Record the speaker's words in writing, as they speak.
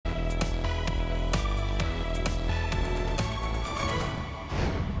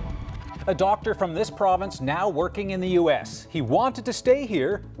A doctor from this province now working in the U.S. He wanted to stay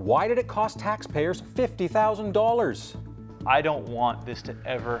here. Why did it cost taxpayers $50,000? I don't want this to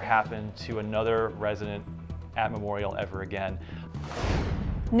ever happen to another resident at Memorial ever again.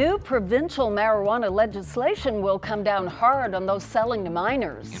 New provincial marijuana legislation will come down hard on those selling to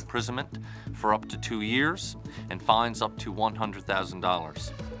minors. Imprisonment for up to 2 years and fines up to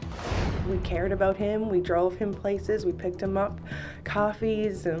 $100,000. We cared about him, we drove him places, we picked him up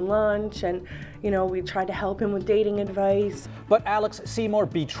coffees and lunch, and we tried to help him with dating advice. But Alex Seymour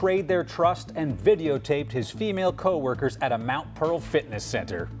betrayed their trust and videotaped his female co-workers at a Mount Pearl fitness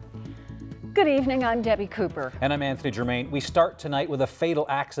center. Good evening, I'm Debbie Cooper. And I'm Anthony Germain. We start tonight with a fatal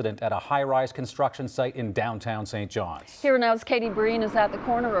accident at a high-rise construction site in downtown St. John's. Here now's Katie Breen is at the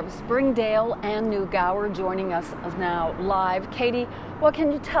corner of Springdale and New Gower, joining us now live. Katie, what can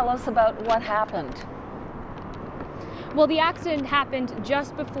you tell us about what happened? Well, the accident happened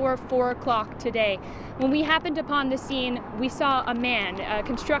just before 4 o'clock today. When we happened upon the scene, we saw a man, a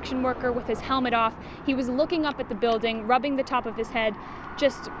construction worker with his helmet off. He was looking up at the building, rubbing the top of his head,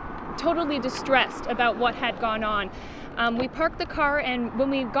 just totally distressed about what had gone on. We parked the car, and when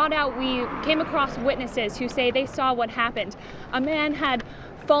we got out, we came across witnesses who say they saw what happened. A man had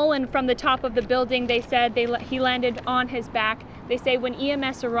fallen from the top of the building. They said he landed on his back. They say when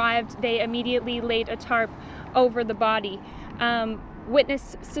EMS arrived, they immediately laid a tarp over the body.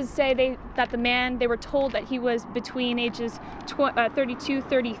 Witnesses say that the man, they were told that he was between ages 32,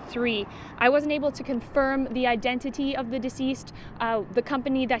 33. I wasn't able to confirm the identity of the deceased, the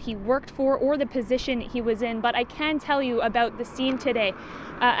company that he worked for, or the position he was in, but I can tell you about the scene today.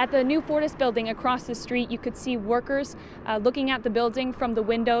 At the New Fortis building across the street, you could see workers looking at the building from the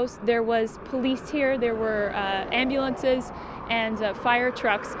windows. There was police here, there were ambulances and fire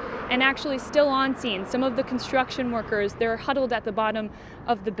trucks, and actually still on scene. Some of the construction workers, they're huddled at the bottom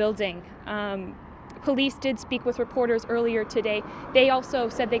of the building. Police did speak with reporters earlier today. They also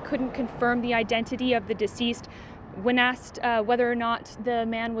said they couldn't confirm the identity of the deceased. When asked whether or not the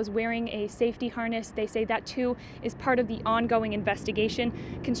man was wearing a safety harness, they say that too is part of the ongoing investigation.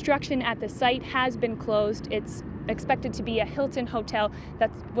 Construction at the site has been closed. It's expected to be a Hilton hotel that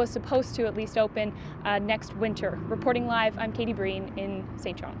was supposed to at least open next winter. Reporting live, I'm Katie Breen in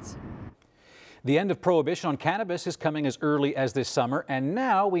St. John's. The end of prohibition on cannabis is coming as early as this summer, and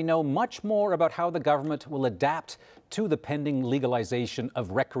now we know much more about how the government will adapt to the pending legalization of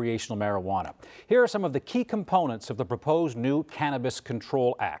recreational marijuana. Here are some of the key components of the proposed new Cannabis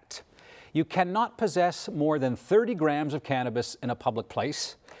Control Act. You cannot possess more than 30 grams of cannabis in a public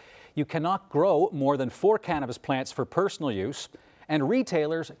place. You cannot grow more than 4 cannabis plants for personal use, and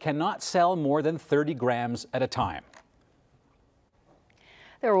retailers cannot sell more than 30 grams at a time.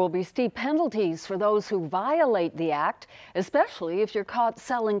 There will be steep penalties for those who violate the act, especially if you're caught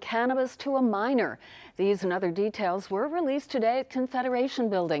selling cannabis to a minor. These and other details were released today at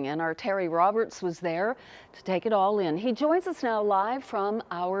Confederation Building, and our Terry Roberts was there to take it all in. He joins us now live from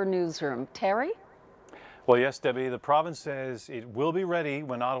our newsroom. Terry? Well, yes, Debbie, the province says it will be ready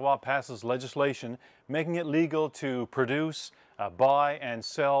when Ottawa passes legislation making it legal to produce, buy and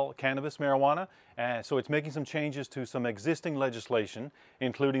sell cannabis marijuana. So it's making some changes to some existing legislation,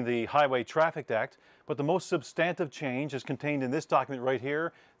 including the Highway Traffic Act. But the most substantive change is contained in this document right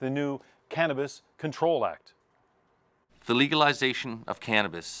here, the new Cannabis Control Act. The legalization of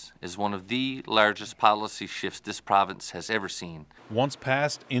cannabis is one of the largest policy shifts this province has ever seen. Once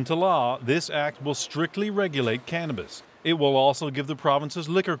passed into law, this act will strictly regulate cannabis. It will also give the province's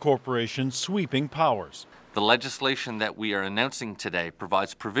liquor corporation sweeping powers. The legislation that we are announcing today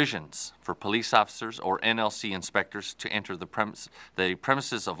provides provisions for police officers or NLC inspectors to enter the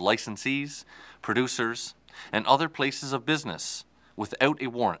premises of licensees, producers, and other places of business without a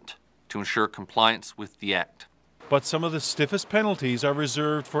warrant to ensure compliance with the Act. But some of the stiffest penalties are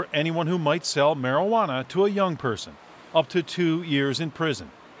reserved for anyone who might sell marijuana to a young person. Up to 2 years in prison,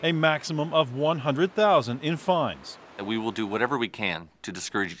 a maximum of $100,000 in fines. We will do whatever we can to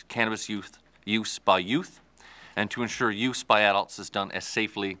discourage cannabis use by youth and to ensure use by adults is done as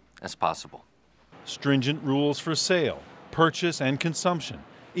safely as possible. Stringent rules for sale, purchase and consumption.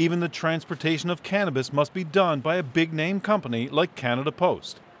 Even the transportation of cannabis must be done by a big-name company like Canada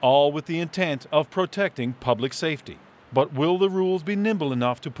Post, all with the intent of protecting public safety. But will the rules be nimble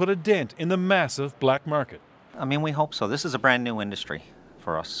enough to put a dent in the massive black market? I mean, we hope so. This is a brand new industry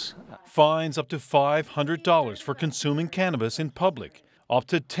for us. Fines up to $500 for consuming cannabis in public. Up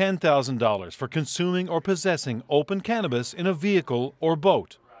to $10,000 for consuming or possessing open cannabis in a vehicle or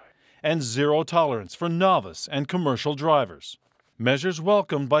boat. And zero tolerance for novice and commercial drivers. Measures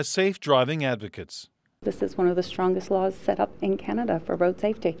welcomed by safe driving advocates. This is one of the strongest laws set up in Canada for road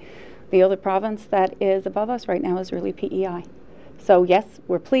safety. The other province that is above us right now is really PEI. So yes,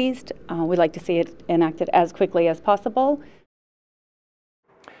 we're pleased. We'd like to see it enacted as quickly as possible.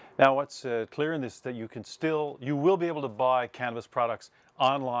 Now, what's clear in this is that you will be able to buy cannabis products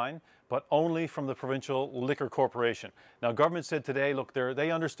online, but only from the Provincial Liquor Corporation. Now, government said today, look,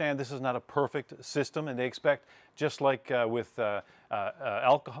 they understand this is not a perfect system, and they expect, just like with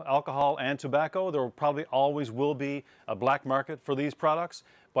alcohol and tobacco, there probably always will be a black market for these products.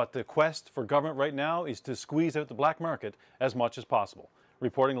 But the quest for government right now is to squeeze out the black market as much as possible.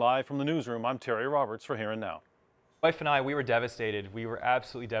 Reporting live from the newsroom, I'm Terry Roberts for Here and Now. My wife and I, we were devastated. We were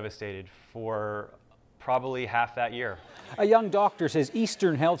absolutely devastated for probably half that year. A young doctor says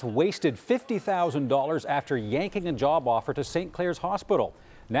Eastern Health wasted $50,000 after yanking a job offer to St. Clair's Hospital.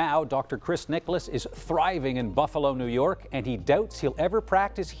 Now, Dr. Chris Nicholas is thriving in Buffalo, New York, and he doubts he'll ever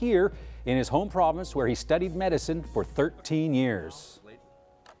practice here in his home province where he studied medicine for 13 years.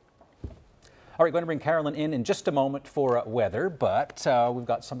 All right, going to bring Carolyn in just a moment for weather, but we've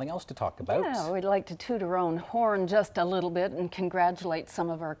got something else to talk about. Yeah, we'd like to toot our own horn just a little bit and congratulate some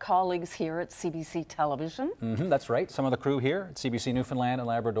of our colleagues here at CBC Television. That's right. Some of the crew here at CBC Newfoundland and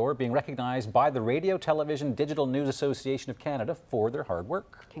Labrador being recognized by the Radio, Television, Digital News Association of Canada for their hard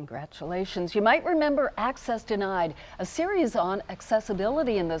work. Congratulations. You might remember Access Denied, a series on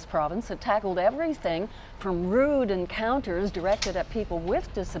accessibility in this province that tackled everything from rude encounters directed at people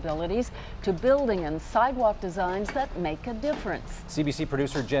with disabilities to building and sidewalk designs that make a difference. CBC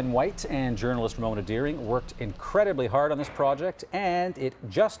producer Jen White and journalist Ramona Deering worked incredibly hard on this project, and it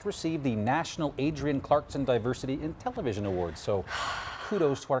just received the National Adrian Clarkson Diversity in Television Award. So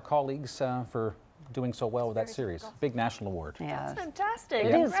kudos to our colleagues for doing so well with that series. Big national award. Yeah. That's fantastic.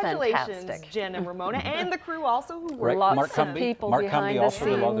 It is Congratulations, fantastic. Jen and Ramona, and the crew also who Right. worked. Lots of people Mark behind Cumby the also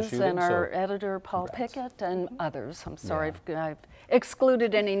did a lot of the scenes, shooting, and our so editor Paul congrats. Pickett and others. I'm sorry if I've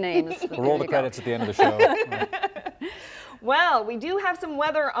excluded any names. Roll the credits at the end of the show. Well, we do have some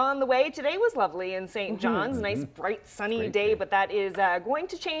weather on the way. Today was lovely in St. John's. Nice, bright, sunny day, but that is going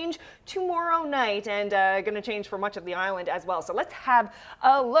to change tomorrow night and going to change for much of the island as well. So let's have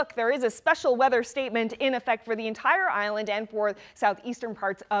a look. There is a special weather statement in effect for the entire island and for southeastern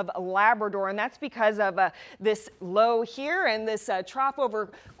parts of Labrador, and that's because of this low here and this trough over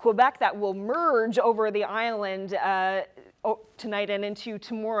Quebec that will merge over the island tonight and into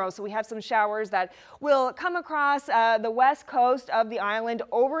tomorrow. So we have some showers that will come across the west coast of the island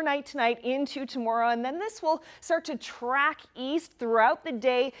overnight tonight into tomorrow, and then this will start to track east throughout the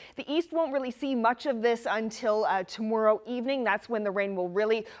day. The east won't really see much of this until tomorrow evening. That's when the rain will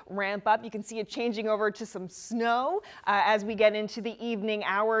really ramp up. You can see it changing over to some snow as we get into the evening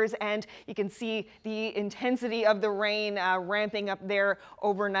hours, and you can see the intensity of the rain ramping up there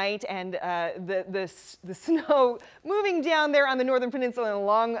overnight, and the snow moving down there on the northern peninsula and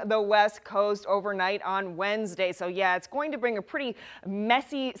along the west coast overnight on Wednesday. So yeah, it's going to bring a pretty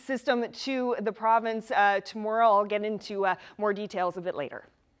messy system to the province tomorrow. I'll get into more details a bit later.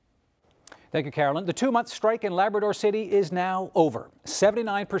 Thank you, Carolyn. The 2-month strike in Labrador City is now over.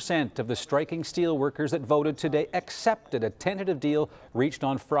 79% of the striking steelworkers that voted today accepted a tentative deal reached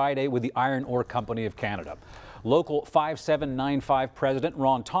on Friday with the Iron Ore Company of Canada. Local 5795 President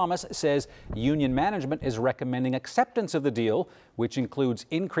Ron Thomas says union management is recommending acceptance of the deal, which includes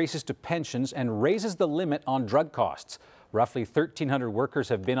increases to pensions and raises the limit on drug costs. Roughly 1,300 workers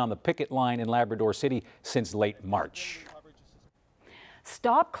have been on the picket line in Labrador City since late March.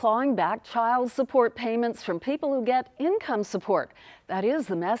 Stop clawing back child support payments from people who get income support. That is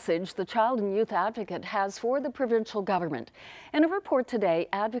the message the Child and Youth Advocate has for the provincial government. In a report today,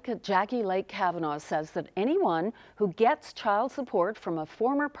 Advocate Jackie Lake Kavanaugh says that anyone who gets child support from a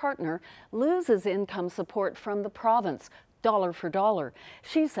former partner loses income support from the province, dollar for dollar.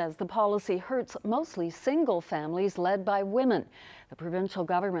 She says the policy hurts mostly single families led by women. The provincial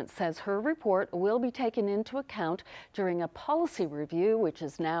government says her report will be taken into account during a policy review, which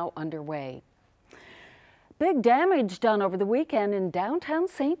is now underway. Big damage done over the weekend in downtown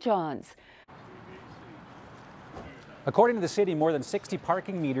St. John's. According to the city, more than 60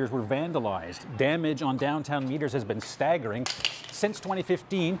 parking meters were vandalized. Damage on downtown meters has been staggering. Since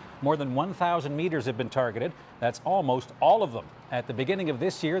 2015, more than 1,000 meters have been targeted. That's almost all of them. At the beginning of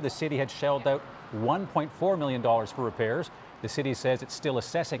this year, the city had shelled out $1.4 million for repairs. The city says it's still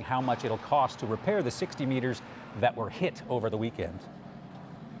assessing how much it'll cost to repair the 60 meters that were hit over the weekend.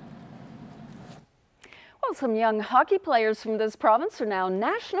 Well, some young hockey players from this province are now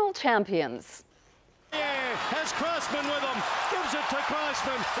national champions. Has Crossman with him, gives it to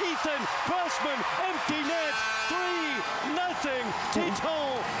Crossman, Ethan Crossman, empty net, 3-0, Tito.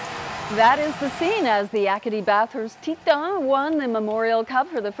 That is the scene as the Acadie Bathurst Titans won the Memorial Cup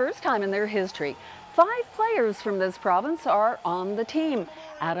for the first time in their history. 5 players from this province are on the team.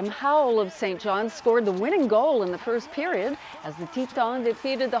 Adam Howell of St. John's scored the winning goal in the first period as the Titans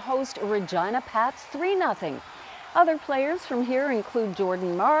defeated the host Regina Pats 3-0. Other players from here include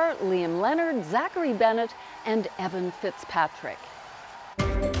Jordan Marr, Liam Leonard, Zachary Bennett, and Evan Fitzpatrick.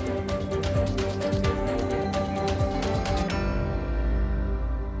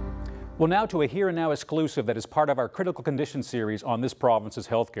 Well, now to a Here and Now exclusive that is part of our Critical Condition series on this province's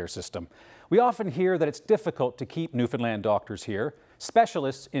healthcare system. We often hear that it's difficult to keep Newfoundland doctors here,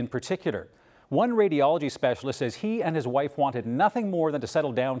 specialists in particular. One radiology specialist says he and his wife wanted nothing more than to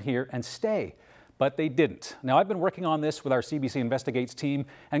settle down here and stay, but they didn't. Now, I've been working on this with our CBC Investigates team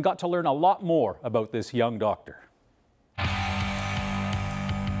and got to learn a lot more about this young doctor.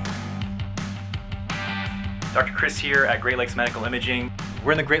 Dr. Chris here at Great Lakes Medical Imaging.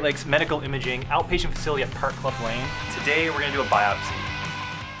 We're in the Great Lakes Medical Imaging outpatient facility at Park Club Lane. Today we're going to do a biopsy.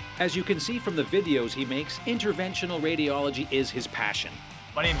 As you can see from the videos he makes, interventional radiology is his passion.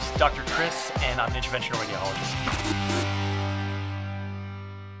 My name's Dr. Chris and I'm an interventional radiologist.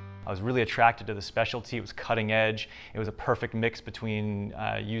 I was really attracted to the specialty. It was cutting edge. It was a perfect mix between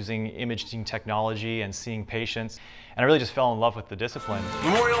using imaging technology and seeing patients. And I really just fell in love with the discipline.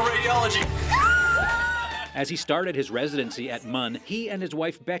 Memorial Radiology. As he started his residency at MUN, he and his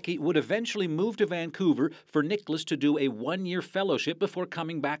wife Becky would eventually move to Vancouver for Nicholas to do a 1-year fellowship before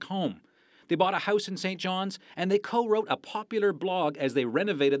coming back home. They bought a house in St. John's and they co-wrote a popular blog as they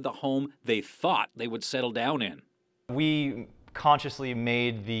renovated the home they thought they would settle down in. We consciously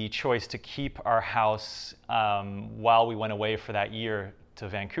made the choice to keep our house while we went away for that year to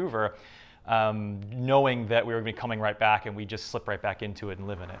Vancouver, knowing that we were going to be coming right back and we just slip right back into it and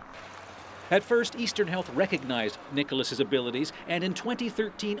live in it. At first, Eastern Health recognized Nicholas's abilities and in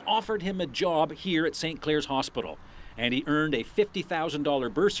 2013 offered him a job here at St. Clair's Hospital. And he earned a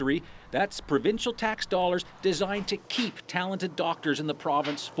 $50,000 bursary. That's provincial tax dollars designed to keep talented doctors in the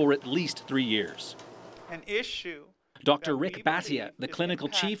province for at least 3 years. An issue. Dr. Rick Batia, the clinical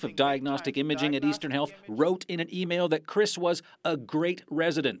chief of diagnostic imaging at Eastern Health, wrote in an email that Chris was a great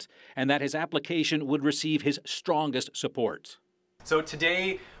resident and that his application would receive his strongest support. So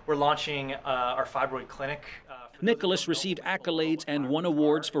today we're launching our fibroid clinic. Nicholas received accolades and won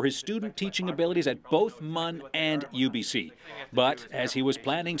awards for his student teaching abilities at both MUN and UBC. But as he was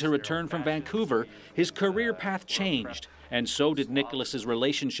planning to return from Vancouver, his career path changed, and so did Nicholas's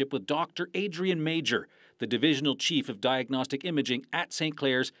relationship with Dr. Adrian Major, the divisional chief of diagnostic imaging at St.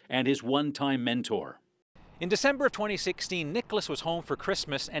 Clair's and his one-time mentor. In December of 2016, Nicholas was home for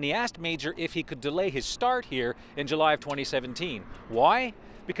Christmas and he asked Major if he could delay his start here in July of 2017. Why?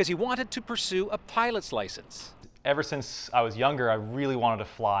 Because he wanted to pursue a pilot's license. Ever since I was younger, I really wanted to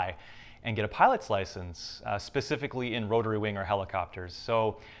fly and get a pilot's license, specifically in rotary wing or helicopters.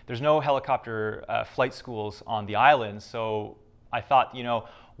 So there's no helicopter flight schools on the island, so I thought, you know,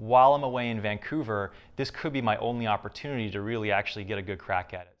 while I'm away in Vancouver, this could be my only opportunity to really actually get a good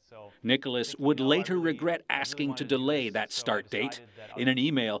crack at it. Nicholas would later regret asking to delay that start date. In an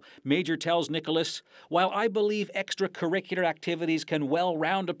email, Major tells Nicholas, "While I believe extracurricular activities can well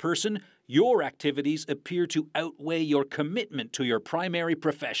round a person, your activities appear to outweigh your commitment to your primary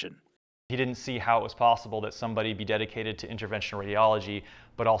profession." He didn't see how it was possible that somebody be dedicated to interventional radiology,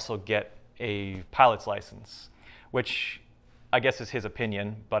 but also get a pilot's license, which I guess is his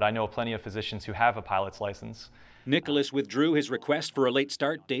opinion, but I know plenty of physicians who have a pilot's license. Nicholas withdrew his request for a late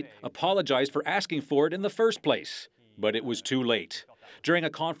start date, apologized for asking for it in the first place. But it was too late. During a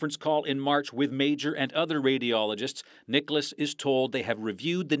conference call in March with Major and other radiologists, Nicholas is told they have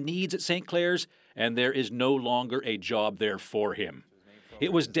reviewed the needs at St. Clair's and there is no longer a job there for him.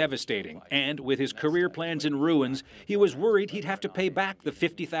 It was devastating, and with his career plans in ruins, he was worried he'd have to pay back the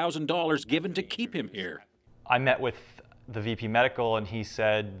 $50,000 given to keep him here. I met with the VP Medical and he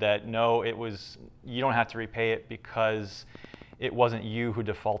said that no, you don't have to repay it because it wasn't you who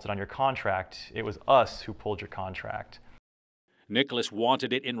defaulted on your contract, it was us who pulled your contract. Nicholas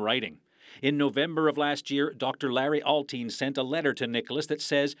wanted it in writing. In November of last year, Dr. Larry Altine sent a letter to Nicholas that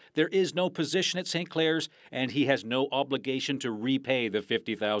says there is no position at St. Clair's and he has no obligation to repay the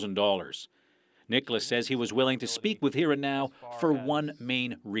 $50,000. Nicholas says he was willing to speak with Here and Now for one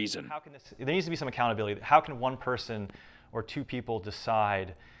main reason. There needs to be some accountability. How can one person or two people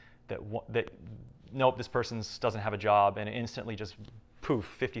decide that nope, this person doesn't have a job and instantly just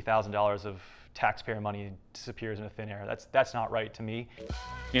poof, $50,000 of taxpayer money disappears into thin air. That's not right to me.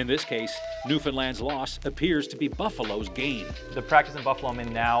 In this case, Newfoundland's loss appears to be Buffalo's gain. The practice in Buffalo I'm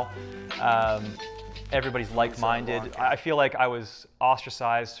in now, everybody's like-minded. I feel like I was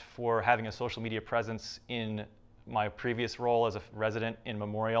ostracized for having a social media presence in my previous role as a resident in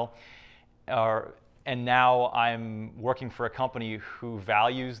Memorial. And now I'm working for a company who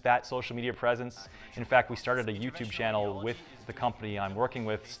values that social media presence. In fact, we started a YouTube channel with the company I'm working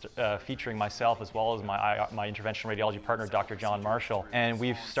with, featuring myself as well as my interventional radiology partner, Dr. John Marshall. And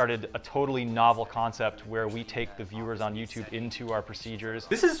we've started a totally novel concept where we take the viewers on YouTube into our procedures.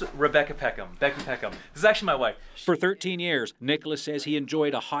 This is Rebecca Peckham, Becky Peckham. This is actually my wife. For 13 years, Nicholas says he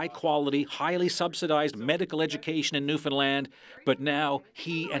enjoyed a high-quality, highly subsidized medical education in Newfoundland, but now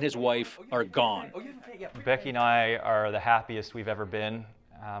he and his wife are gone. Becky and I are the happiest we've ever been,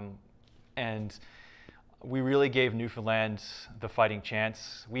 and we really gave Newfoundland the fighting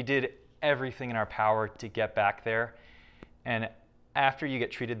chance. We did everything in our power to get back there, and after you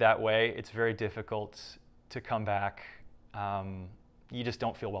get treated that way, it's very difficult to come back. You just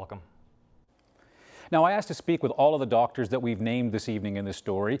don't feel welcome. Now, I asked to speak with all of the doctors that we've named this evening in this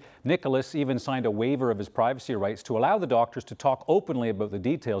story. Nicholas even signed a waiver of his privacy rights to allow the doctors to talk openly about the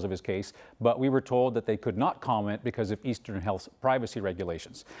details of his case, but we were told that they could not comment because of Eastern Health's privacy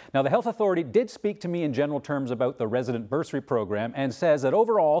regulations. Now, the Health Authority did speak to me in general terms about the resident bursary program and says that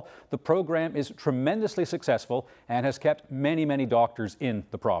overall, the program is tremendously successful and has kept many, many doctors in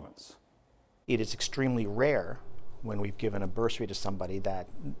the province. It is extremely rare when we've given a bursary to somebody that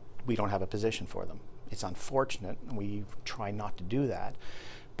we don't have a position for them. It's unfortunate, and we try not to do that.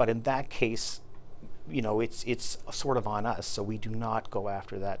 But in that case, you know, it's sort of on us, so we do not go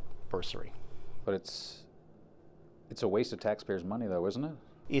after that bursary. But it's a waste of taxpayers' money, though, isn't it?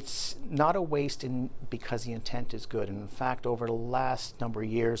 It's not a waste because the intent is good. And in fact, over the last number of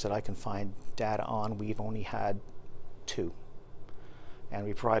years that I can find data on, we've only had 2. And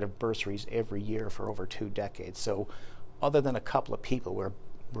we provided bursaries every year for over 2 decades. So other than a couple of people,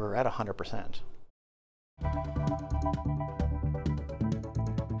 we're at 100%.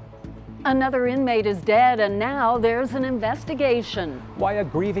 Another inmate is dead, and now there's an investigation. Why a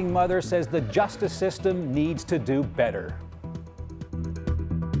grieving mother says the justice system needs to do better.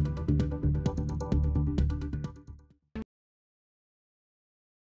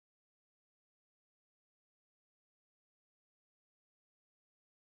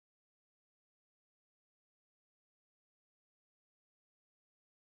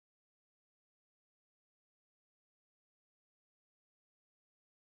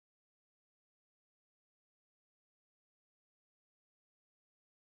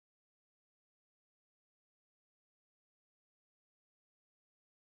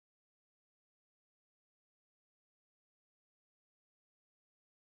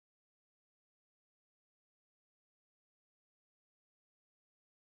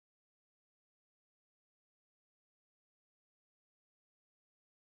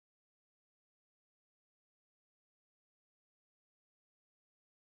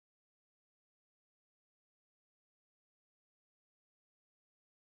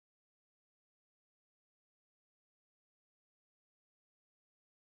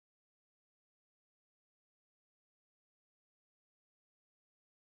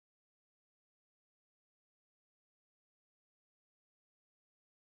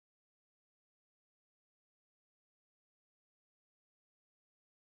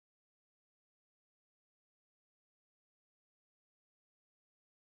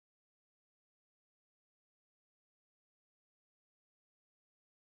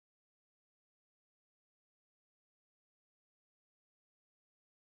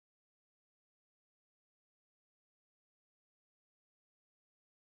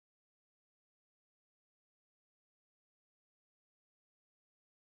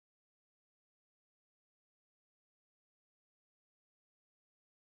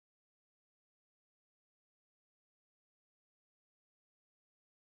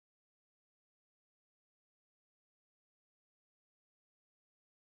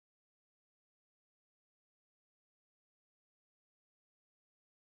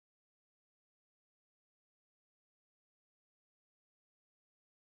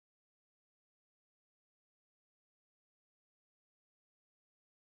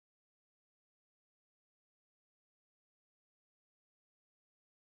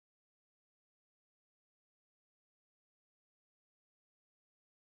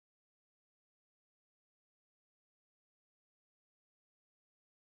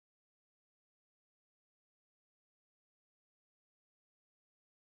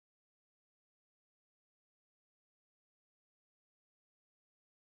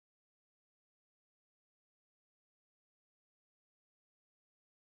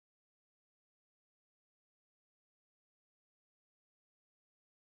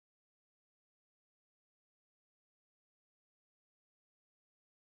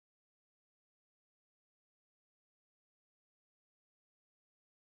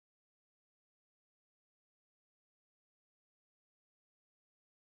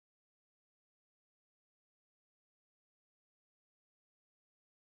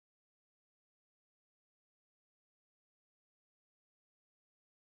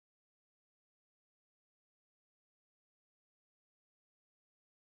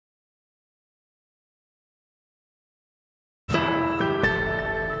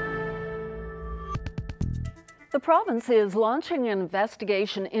 The province is launching an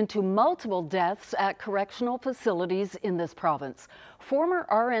investigation into multiple deaths at correctional facilities in this province. Former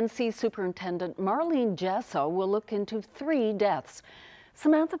RNC Superintendent Marlene Jesso will look into 3 deaths.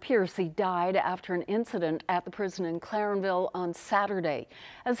 Samantha Piercy died after an incident at the prison in Clarenville on Saturday.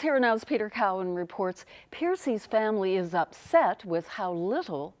 As Here Now's Peter Cowan reports, Piercy's family is upset with how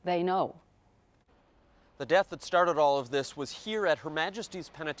little they know. The death that started all of this was here at Her Majesty's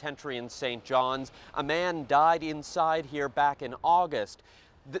Penitentiary in St. John's. A man died inside here back in August.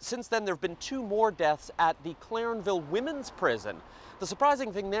 Since then, there have been 2 more deaths at the Clarenville Women's Prison. The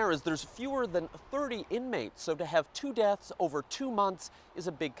surprising thing there is there's fewer than 30 inmates, so to have 2 deaths over 2 months is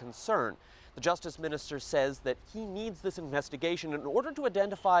a big concern. The Justice Minister says that he needs this investigation in order to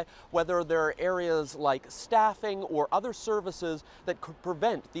identify whether there are areas like staffing or other services that could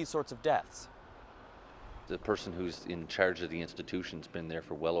prevent these sorts of deaths. The person who's in charge of the institution's been there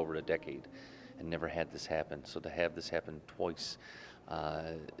for well over a decade and never had this happen. So to have this happen twice,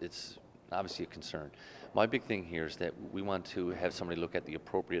 it's obviously a concern. My big thing here is that we want to have somebody look at the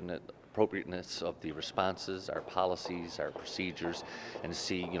appropriateness of the responses, our policies, our procedures, and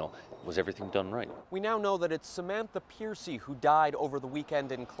see, was everything done right? We now know that it's Samantha Piercy who died over the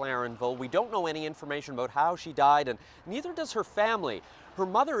weekend in Clarenville. We don't know any information about how she died, and neither does her family. Her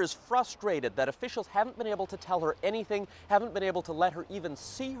mother is frustrated that officials haven't been able to tell her anything, haven't been able to let her even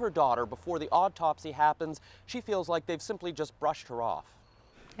see her daughter before the autopsy happens. She feels like they've simply just brushed her off.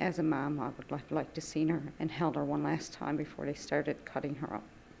 As a mom, I would like to see her and held her one last time before they started cutting her up.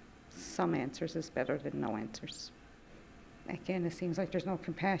 Some answers is better than no answers. Again, it seems like there's no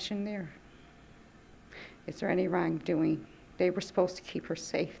compassion there. Is there any wrongdoing? They were supposed to keep her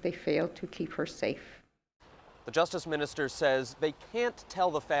safe. They failed to keep her safe. The Justice Minister says they can't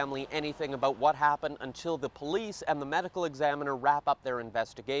tell the family anything about what happened until the police and the medical examiner wrap up their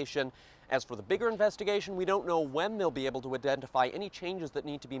investigation. As for the bigger investigation, we don't know when they'll be able to identify any changes that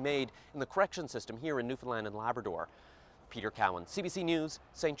need to be made in the correction system here in Newfoundland and Labrador. Peter Cowan, CBC News,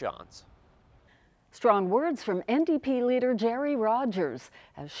 St. John's. Strong words from NDP leader Jerry Rogers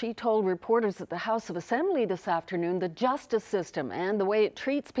as she told reporters at the House of Assembly this afternoon the justice system and the way it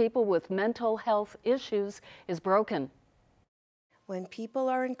treats people with mental health issues is broken. When people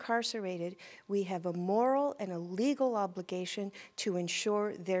are incarcerated, we have a moral and a legal obligation to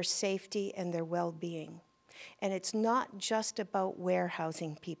ensure their safety and their well-being. And it's not just about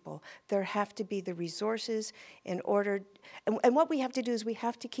warehousing people. There have to be the resources in order, and what we have to do is we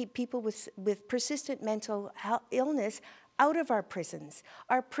have to keep people with persistent mental illness out of our prisons.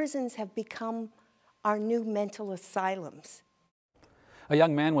 Our prisons have become our new mental asylums. A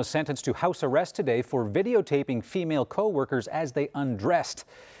young man was sentenced to house arrest today for videotaping female co-workers as they undressed.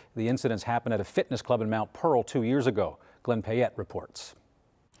 The incidents happened at a fitness club in Mount Pearl 2 years ago. Glenn Payette reports.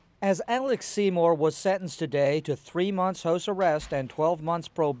 As Alex Seymour was sentenced today to 3 months house arrest and 12 months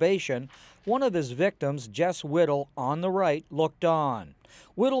probation, one of his victims, Jess Whittle, on the right, looked on.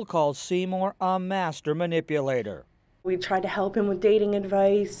 Whittle calls Seymour a master manipulator. We tried to help him with dating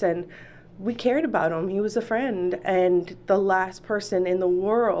advice, and we cared about him. He was a friend, and the last person in the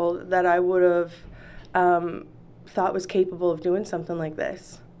world that I would have thought was capable of doing something like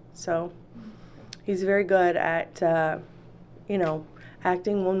this. So he's very good at,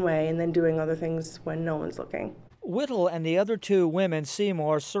 acting one way and then doing other things when no one's looking. Whittle and the other 2 women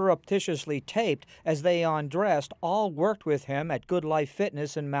Seymour surreptitiously taped as they undressed all worked with him at Good Life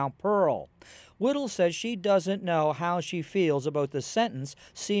Fitness in Mount Pearl. Whittle says she doesn't know how she feels about the sentence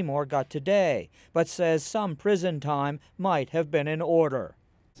Seymour got today, but says some prison time might have been in order.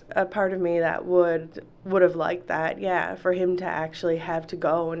 A part of me that would have liked that, yeah, for him to actually have to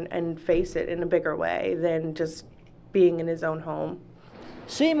go and face it in a bigger way than just being in his own home.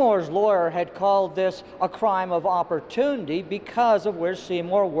 Seymour's lawyer had called this a crime of opportunity because of where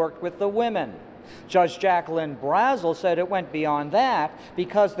Seymour worked with the women. Judge Jacqueline Brazel said it went beyond that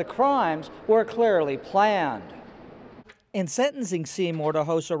because the crimes were clearly planned. In sentencing Seymour to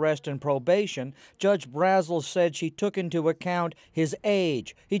house arrest and probation, Judge Brazel said she took into account his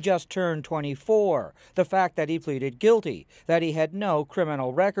age. He just turned 24, the fact that he pleaded guilty, that he had no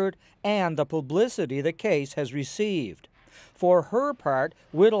criminal record, and the publicity the case has received. For her part,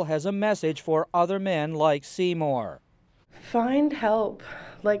 Whittle has a message for other men like Seymour. Find help.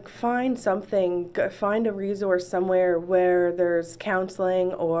 Find something. Find a resource somewhere where there's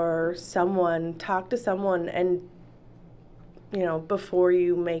counseling or someone. Talk to someone and, before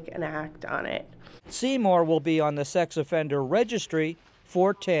you make an act on it. Seymour will be on the sex offender registry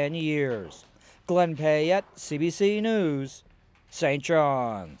for 10 years. Glenn Payette, CBC News, St.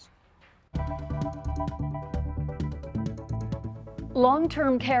 John's.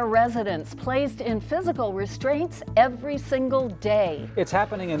 Long-term care residents placed in physical restraints every single day. It's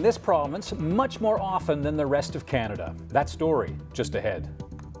happening in this province much more often than the rest of Canada. That story just ahead.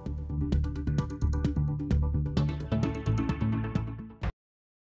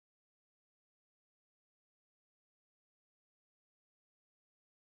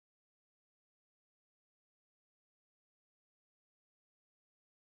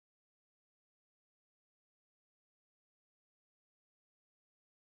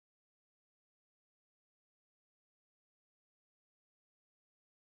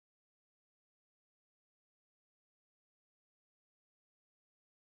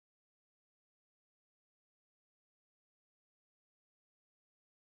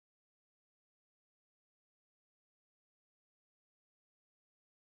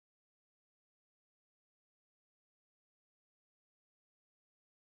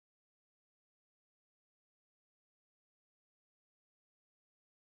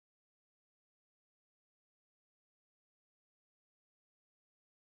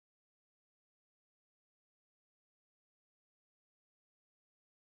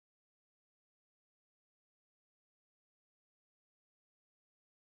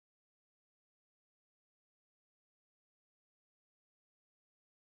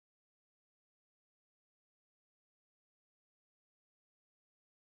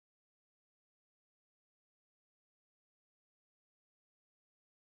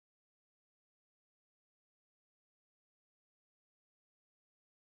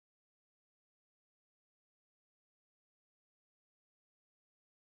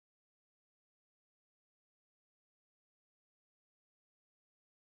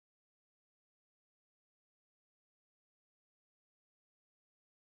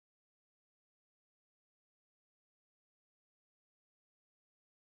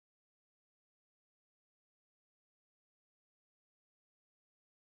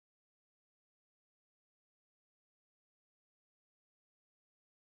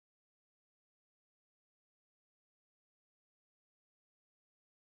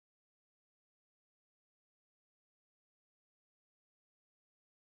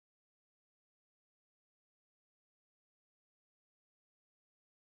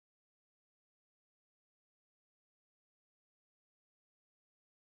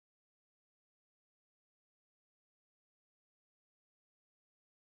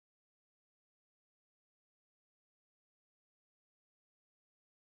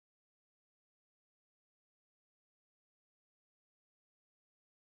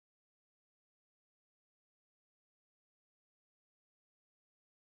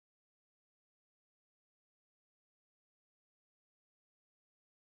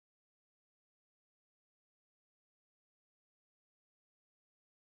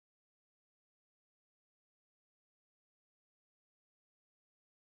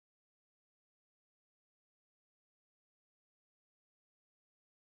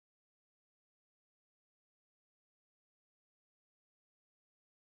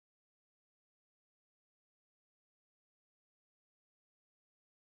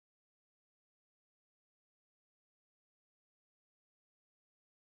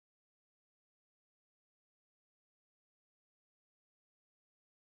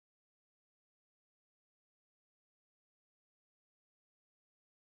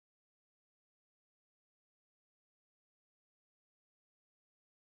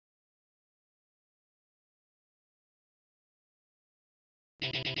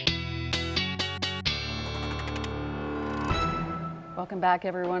 Welcome back,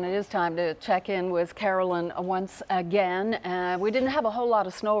 everyone. It is time to check in with Carolyn once again. We didn't have a whole lot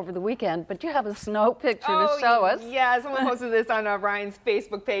of snow over the weekend, but you have a snow picture to show us. Yeah, someone posted this on Ryan's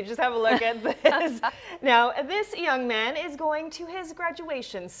Facebook page. Just have a look at this. Now, this young man is going to his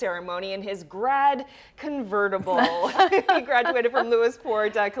graduation ceremony in his grad convertible. He graduated from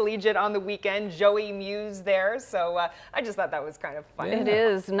Lewisport Collegiate on the weekend. Joey Muse there. So I just thought that was kind of fun. It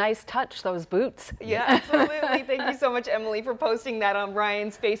is. Nice touch, those boots. Yeah, absolutely. Thank you so much, Emily, for posting that on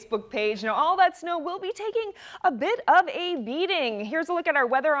Ryan's Facebook page. Now, all that snow will be taking a bit of a beating. Here's a look at our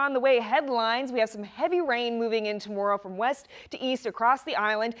weather on the way headlines. We have some heavy rain moving in tomorrow from west to east across the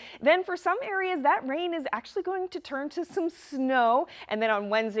island. Then for some areas, that rain is actually going to turn to some snow. And then on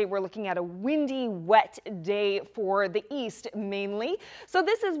Wednesday, we're looking at a windy, wet day for the east mainly. So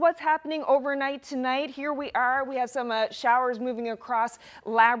this is what's happening overnight tonight. Here we are. We have some showers moving across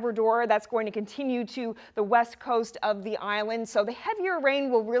Labrador. That's going to continue to the west coast of the island. So the heavier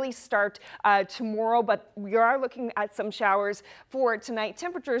rain will really start tomorrow, but we are looking at some showers for tonight.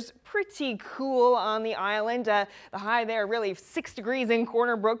 Temperatures pretty cool on the island. The high there really 6 degrees in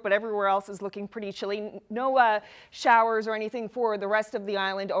Corner Brook, but everywhere else is looking pretty chilly. No showers or anything for the rest of the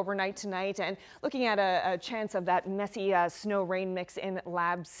island overnight tonight, and looking at a chance of that messy snow rain mix in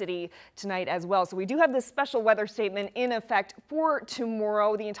Lab City tonight as well. So we do have this special weather statement in effect for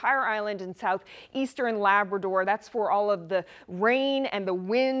tomorrow. The entire island in southeastern Labrador, that's for all of the rain and the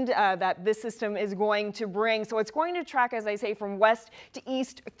wind that this system is going to bring. So it's going to track, as I say, from west to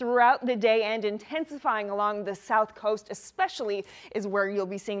east throughout the day, and intensifying along the south coast especially is where you'll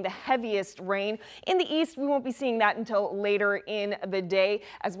be seeing the heaviest rain. In the east, we won't be seeing that until later in the day,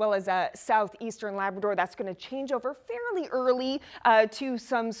 as well as southeastern Labrador. That's going to change over fairly early to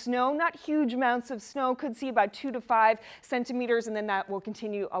some snow. Not huge amounts of snow, could see about 2 to 5 centimeters, and then that will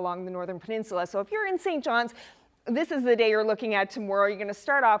continue along the northern peninsula. So if you're in St. John's, this is the day you're looking at tomorrow. You're going to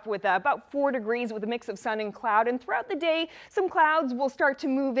start off with about 4 degrees with a mix of sun and cloud, and throughout the day some clouds will start to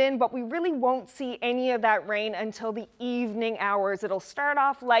move in, but we really won't see any of that rain until the evening hours. It'll start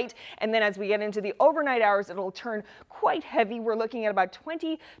off light, and then as we get into the overnight hours, it'll turn quite heavy. We're looking at about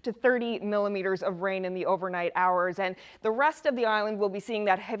 20 to 30 millimeters of rain in the overnight hours, and the rest of the island will be seeing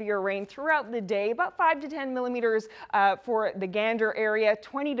that heavier rain throughout the day, about 5 to 10 millimeters for the Gander area,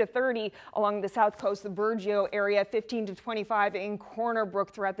 20 to 30 along the south coast, the Burgeo area, 15 to 25 in Corner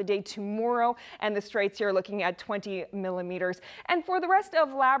Brook throughout the day tomorrow, and the Straits here looking at 20 millimeters. And for the rest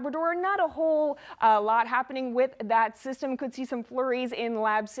of Labrador, not a whole lot happening with that system. Could see some flurries in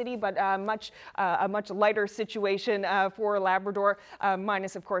Lab City, but a much lighter situation for Labrador,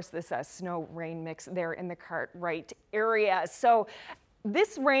 minus of course this snow rain mix there in the Cartwright area. So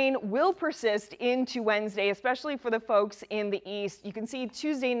this rain will persist into Wednesday, especially for the folks in the east. You can see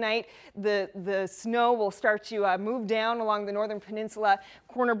Tuesday night the snow will start to move down along the northern peninsula,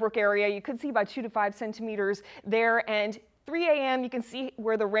 Corner Brook area. You could see about 2 to 5 centimeters there, and 3 a.m. you can see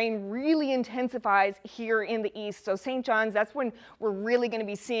where the rain really intensifies here in the east. So St. John's, that's when we're really going to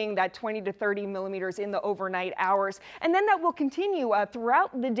be seeing that 20 to 30 millimeters in the overnight hours. And then that will continue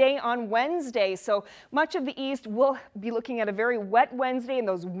throughout the day on Wednesday. So much of the east will be looking at a very wet Wednesday, and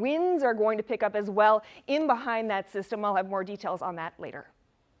those winds are going to pick up as well in behind that system. I'll have more details on that later.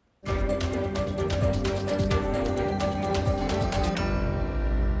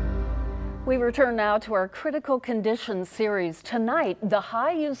 We return now to our critical conditions series. Tonight, the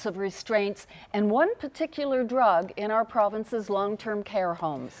high use of restraints and one particular drug in our province's long-term care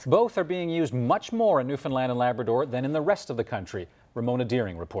homes. Both are being used much more in Newfoundland and Labrador than in the rest of the country. Ramona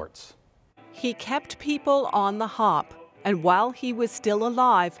Deering reports. He kept people on the hop, and while he was still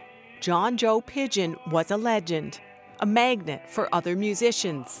alive, John Joe Pigeon was a legend, a magnet for other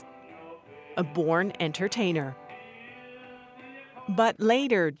musicians, a born entertainer. But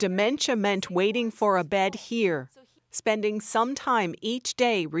later, dementia meant waiting for a bed here, spending some time each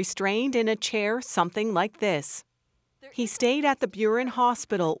day restrained in a chair something like this. He stayed at the Burin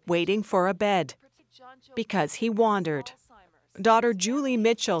Hospital waiting for a bed because he wandered. Daughter Julie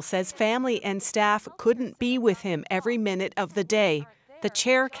Mitchell says family and staff couldn't be with him every minute of the day. The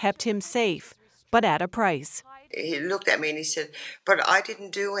chair kept him safe, but at a price. He looked at me and he said, "But I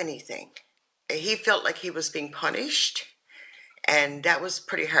didn't do anything." He felt like he was being punished. And that was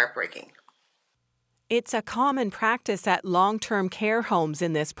pretty heartbreaking. It's a common practice at long-term care homes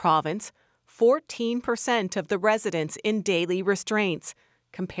in this province. 14% of the residents in daily restraints,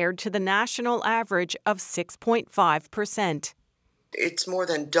 compared to the national average of 6.5%. It's more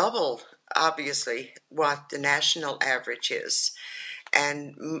than double, obviously, what the national average is.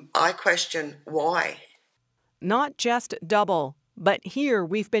 And I question why. Not just double, but here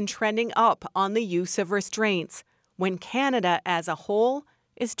we've been trending up on the use of restraints, when Canada as a whole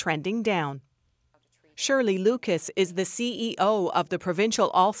is trending down. Shirley Lucas is the CEO of the Provincial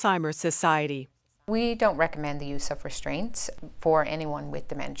Alzheimer's Society. We don't recommend the use of restraints for anyone with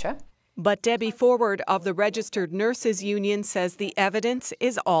dementia. But Debbie Forward of the Registered Nurses Union says the evidence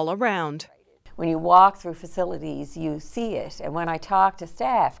is all around. When you walk through facilities, you see it. And when I talk to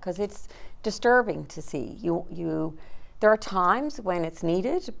staff, because it's disturbing to see, there are times when it's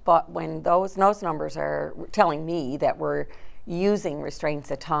needed, but when those numbers are telling me that we're using restraints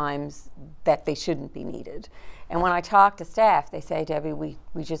at times that they shouldn't be needed. And when I talk to staff, they say, "Debbie, we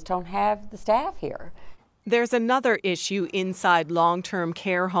just don't have the staff here." There's another issue inside long-term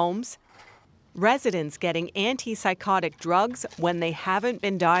care homes. Residents getting antipsychotic drugs when they haven't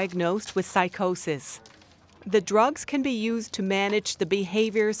been diagnosed with psychosis. The drugs can be used to manage the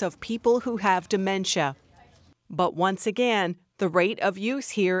behaviors of people who have dementia. But once again, the rate of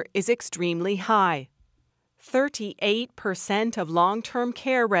use here is extremely high. 38% of long-term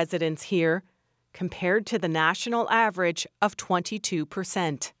care residents here, compared to the national average of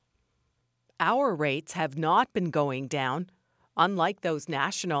 22%. Our rates have not been going down, unlike those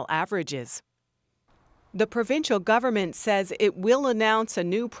national averages. The provincial government says it will announce a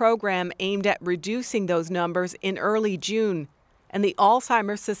new program aimed at reducing those numbers in early June, and the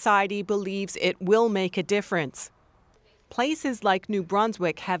Alzheimer's Society believes it will make a difference. Places like New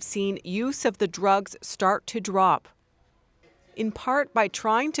Brunswick have seen use of the drugs start to drop, in part by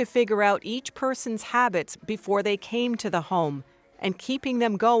trying to figure out each person's habits before they came to the home and keeping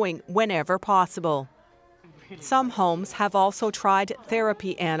them going whenever possible. Some homes have also tried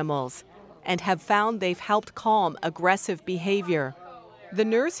therapy animals and have found they've helped calm aggressive behavior. The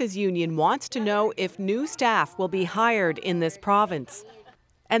Nurses Union wants to know if new staff will be hired in this province.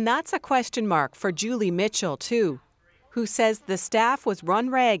 And that's a question mark for Julie Mitchell, too, who says the staff was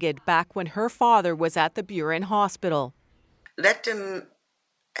run ragged back when her father was at the Buren Hospital. Let them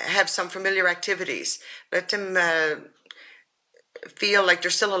have some familiar activities. Let them feel like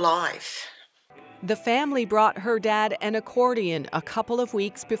they're still alive. The family brought her dad an accordion a couple of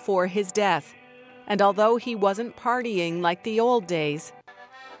weeks before his death, and although he wasn't partying like the old days,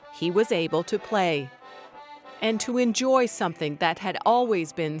 he was able to play and to enjoy something that had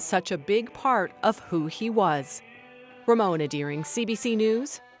always been such a big part of who he was. Ramona Deering, CBC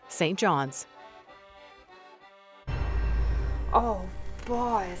News, St. John's. Oh,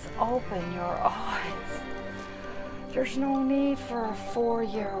 boys, open your eyes. There's no need for a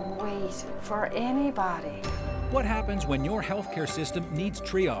 4-year wait for anybody. What happens when your healthcare system needs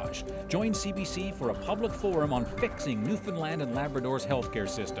triage? Join CBC for a public forum on fixing Newfoundland and Labrador's healthcare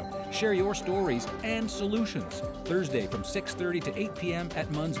system. Share your stories and solutions. Thursday from 6:30 to 8 p.m. at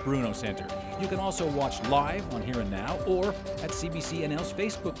Munns Bruno Centre. You can also watch live on Here and Now or at CBC NL's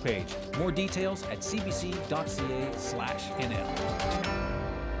Facebook page. More details at cbc.ca/NL.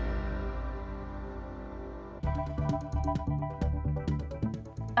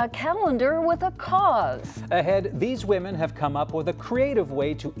 A calendar with a cause. Ahead, these women have come up with a creative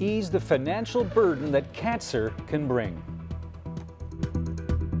way to ease the financial burden that cancer can bring.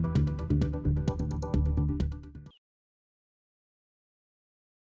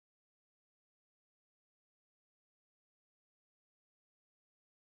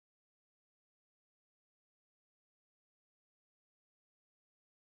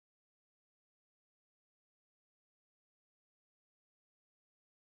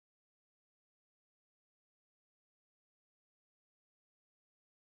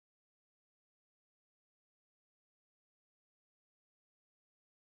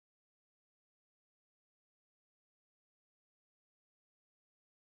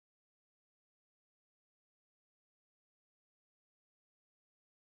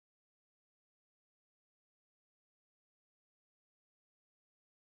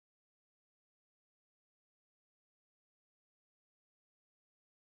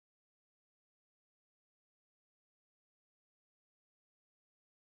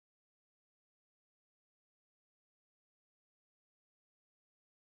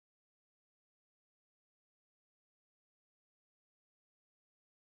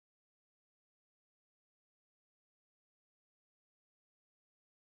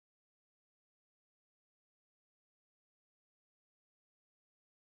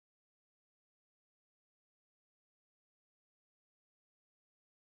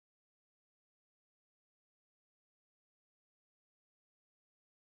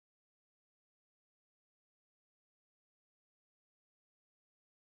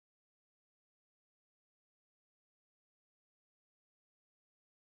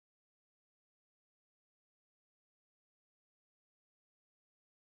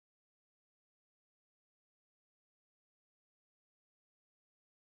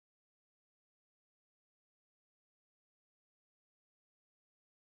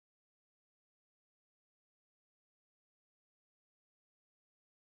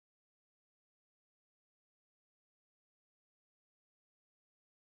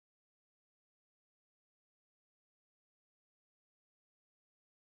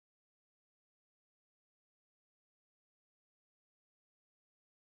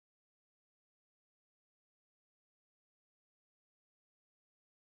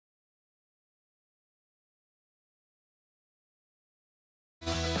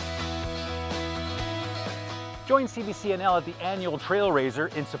 Join CBC NL at the annual Trail Raiser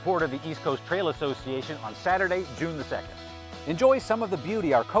in support of the East Coast Trail Association on Saturday, June the 2nd. Enjoy some of the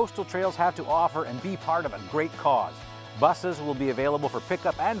beauty our coastal trails have to offer and be part of a great cause. Buses will be available for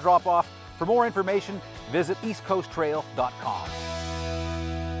pickup and drop-off. For more information, visit eastcoasttrail.com.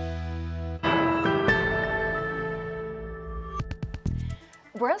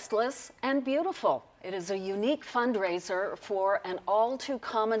 Breastless and Beautiful. It is a unique fundraiser for an all too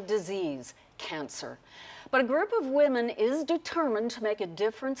common disease, cancer. But a group of women is determined to make a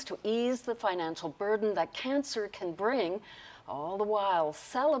difference to ease the financial burden that cancer can bring, all the while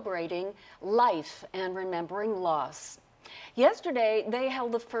celebrating life and remembering loss. Yesterday, they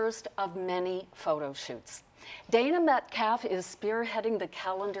held the first of many photo shoots. Dana Metcalf is spearheading the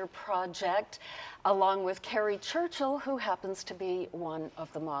calendar project, along with Carrie Churchill, who happens to be one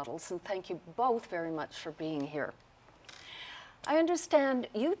of the models. And thank you both very much for being here. I understand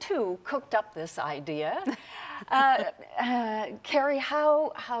you two cooked up this idea. Carrie,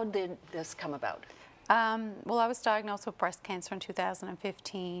 how did this come about? Well, I was diagnosed with breast cancer in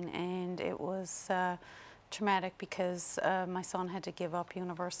 2015, and it was traumatic because my son had to give up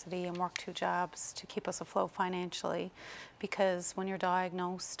university and work 2 jobs to keep us afloat financially, because when you're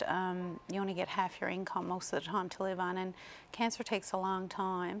diagnosed, you only get half your income most of the time to live on, and cancer takes a long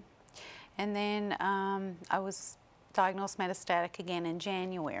time. And then I was diagnosed metastatic again in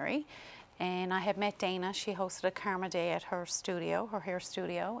January, and I had met Dana. She hosted a Karma Day at her studio, her hair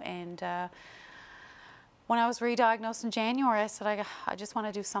studio, and when I was re-diagnosed in January, I said, I just want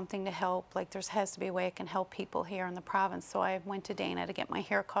to do something to help. Like, there has to be a way I can help people here in the province. So I went to Dana to get my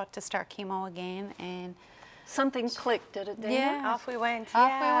hair cut to start chemo again, and something clicked, did it, Dana? Yeah. Off we went.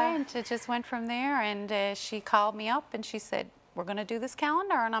 Off we went. It just went from there, and she called me up and she said, we're going to do this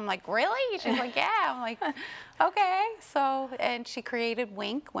calendar. And I'm like, really? She's like, yeah. I'm like, okay. So, and she created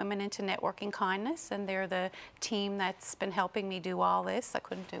WINK, Women into Networking Kindness, and they're the team that's been helping me do all this. I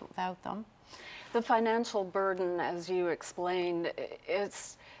couldn't do it without them. The financial burden, as you explained,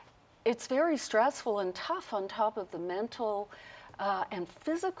 it's very stressful and tough on top of the mental and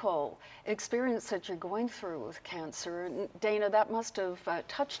physical experience that you're going through with cancer. Dana, that must have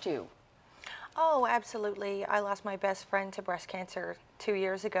touched you. Oh, absolutely. I lost my best friend to breast cancer 2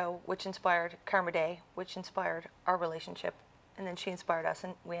 years ago, which inspired Karma Day, which inspired our relationship. And then she inspired us,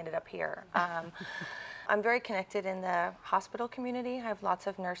 and we ended up here. I'm very connected in the hospital community. I have lots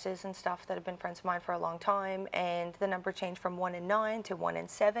of nurses and stuff that have been friends of mine for a long time, and the number changed from 1 in 9 to 1 in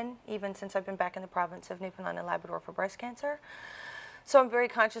 7, even since I've been back in the province of Newfoundland and Labrador for breast cancer. So I'm very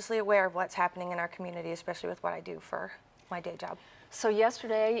consciously aware of what's happening in our community, especially with what I do for my day job. So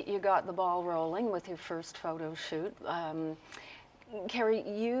yesterday you got the ball rolling with your first photo shoot. Carrie,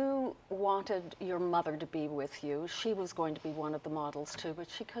 you wanted your mother to be with you. She was going to be one of the models too, but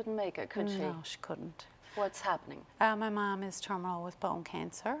she couldn't make it, could she? No, she couldn't. What's happening? My mom is terminal with bone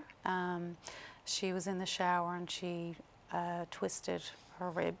cancer. She was in the shower and she twisted her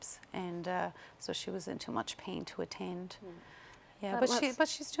ribs, and so she was in too much pain to attend. Yeah, but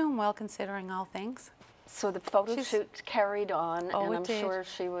she's doing well considering all things. So the photo shoot carried on, and I'm did. sure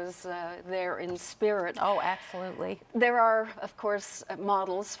she was there in spirit. Oh, absolutely. There are, of course,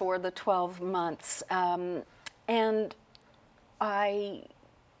 models for the 12 months. And I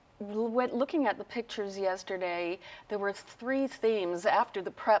went looking at the pictures yesterday. There were 3 themes after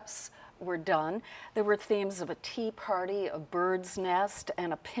the preps were done. There were themes of a tea party, a bird's nest,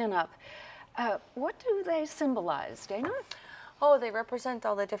 and a pinup. What do they symbolize, Dana? Oh, they represent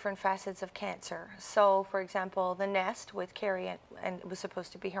all the different facets of cancer. So, for example, the nest with Carrie, and it was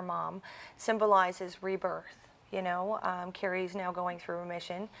supposed to be her mom, symbolizes rebirth. You know, Carrie's now going through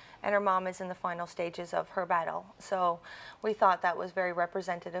remission, and her mom is in the final stages of her battle. So we thought that was very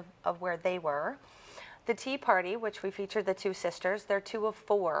representative of where they were. The tea party, which we featured the 2 sisters, they're 2 of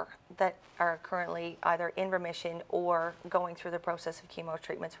 4 that are currently either in remission or going through the process of chemo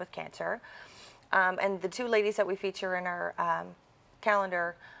treatments with cancer. And the 2 ladies that we feature in our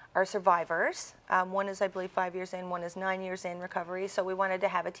calendar are survivors. One is, I believe, 5 years in, one is 9 years in recovery. So we wanted to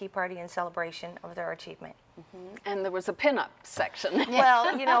have a tea party in celebration of their achievement. And there was a pinup section.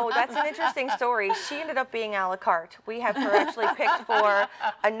 Well, you know, that's an interesting story. She ended up being a la carte. We have her actually picked for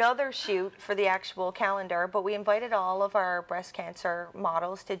another shoot for the actual calendar, but we invited all of our breast cancer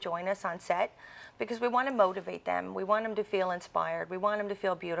models to join us on set, because we want to motivate them. We want them to feel inspired. We want them to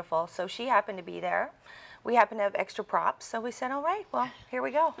feel beautiful. So she happened to be there. We happen to have extra props, so we said, all right, well, here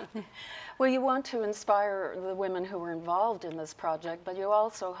we go. Well, you want to inspire the women who were involved in this project, but you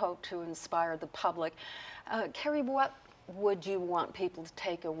also hope to inspire the public. Carrie, what would you want people to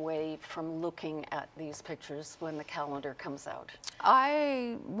take away from looking at these pictures when the calendar comes out?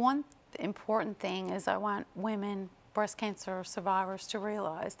 One important thing is I want women, breast cancer survivors, to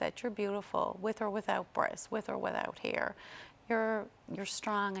realize that you're beautiful with or without breasts, with or without hair. You're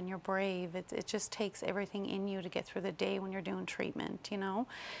strong and you're brave. It just takes everything in you to get through the day when you're doing treatment, you know.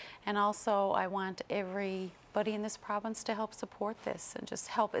 And also I want everybody in this province to help support this and just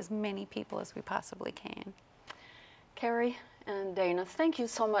help as many people as we possibly can. Carrie, And Dana, thank you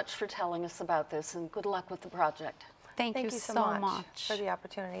so much for telling us about this, and good luck with the project. Thank you so much for the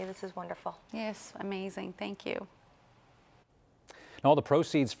opportunity. This is wonderful. Yes, amazing. Thank you. All the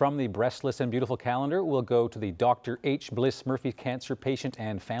proceeds from the Breastless and Beautiful calendar will go to the Dr. H. Bliss Murphy Cancer Patient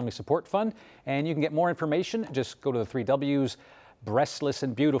and Family Support Fund. And you can get more information. Just go to the 3 W's,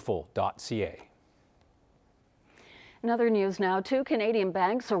 breastlessandbeautiful.ca. In other news now, 2 Canadian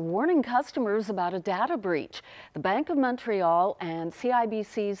banks are warning customers about a data breach. The Bank of Montreal and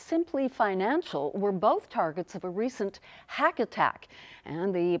CIBC's Simply Financial were both targets of a recent hack attack,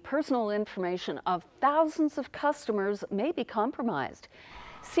 and the personal information of thousands of customers may be compromised.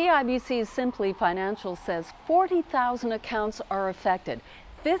 CIBC's Simply Financial says 40,000 accounts are affected,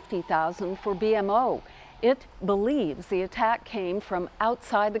 50,000 for BMO. It believes the attack came from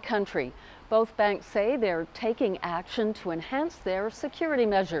outside the country. Both banks say they're taking action to enhance their security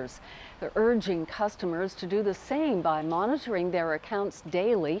measures. They're urging customers to do the same by monitoring their accounts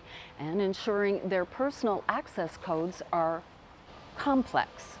daily and ensuring their personal access codes are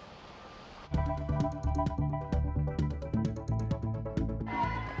complex.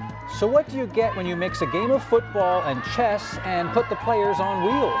 So what do you get when you mix a game of football and chess and put the players on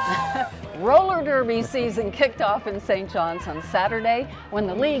wheels? Roller derby season kicked off in St. John's on Saturday when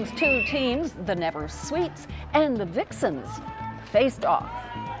the league's 2 teams, the Never Sweets and the Vixens, faced off.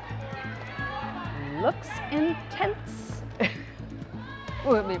 Looks intense.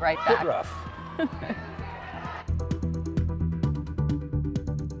 We'll be right back. Bit rough.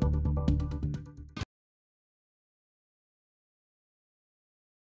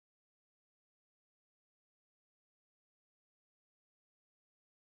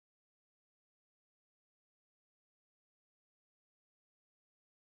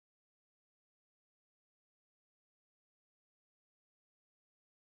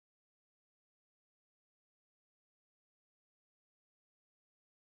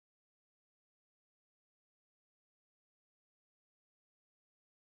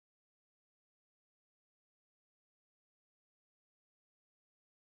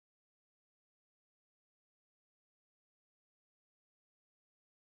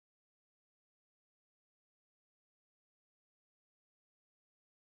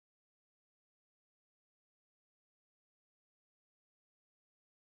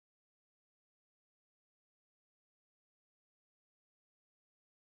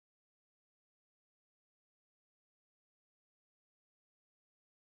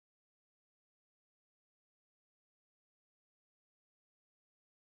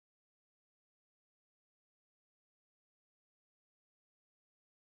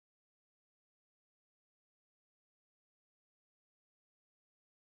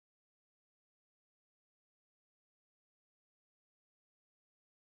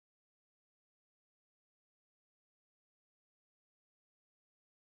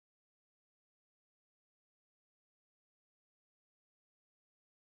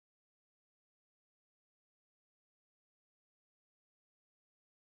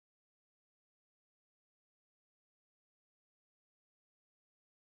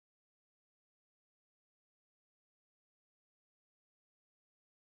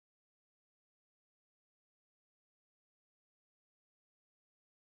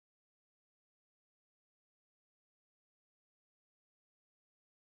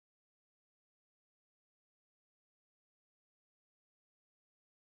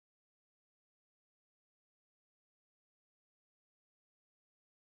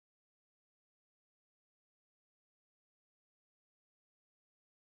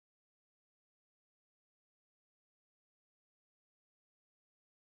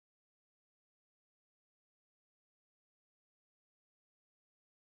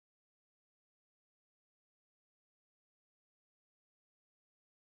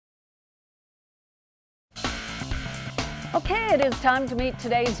 Okay, it is time to meet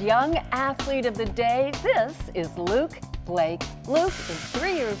today's young athlete of the day. This is Luke Blake. Luke is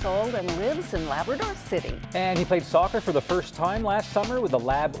 3 years old and lives in Labrador City. And he played soccer for the first time last summer with the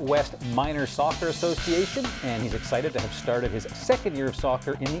Lab West Minor Soccer Association, and he's excited to have started his 2nd year of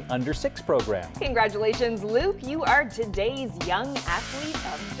soccer in the Under-6 program. Congratulations, Luke. You are today's young athlete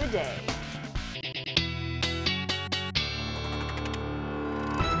of the day.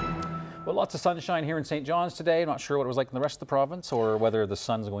 Well, lots of sunshine here in St. John's today. I'm not sure what it was like in the rest of the province or whether the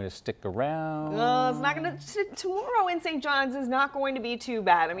sun's going to stick around. It's not going to. Tomorrow in St. John's is not going to be too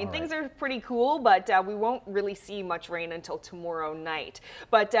bad. I mean, things are pretty cool, but we won't really see much rain until tomorrow night.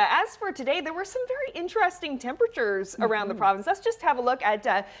 But as for today, there were some very interesting temperatures around the province. Let's just have a look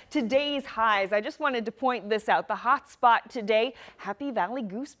at today's highs. I just wanted to point this out. The hot spot today, Happy Valley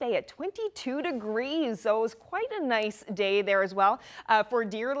Goose Bay at 22 degrees. So it was quite a nice day there as well. For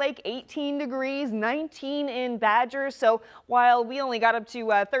Deer Lake, 18 degrees, 19 in Badger. So while we only got up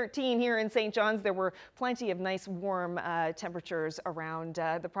to 13 here in St. John's, there were plenty of nice warm temperatures around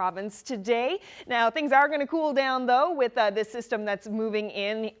the province today. Now things are going to cool down though with this system that's moving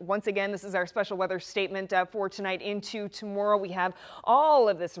in. Once again, this is our special weather statement for tonight into tomorrow. We have all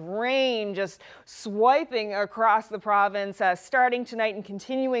of this rain just swiping across the province starting tonight and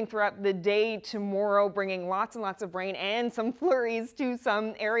continuing throughout the day tomorrow, bringing lots and lots of rain and some flurries to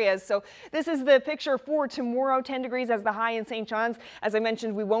some areas. So this is the picture for tomorrow, 10 degrees as the high in St. John's. As I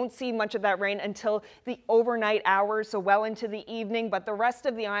mentioned, we won't see much of that rain until the overnight hours, so well into the evening, but the rest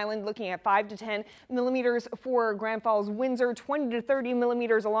of the island looking at 5 to 10 millimeters for Grand Falls, Windsor, 20 to 30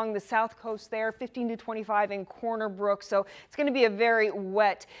 millimeters along the south coast there, 15 to 25 in Corner Brook. So it's going to be a very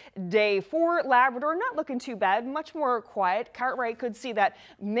wet day. For Labrador, not looking too bad, much more quiet. Cartwright could see that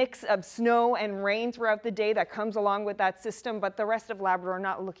mix of snow and rain throughout the day that comes along with that system, but the rest of Labrador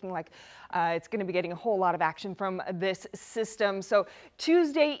not looking like it's going to be getting a whole lot of action from this system. So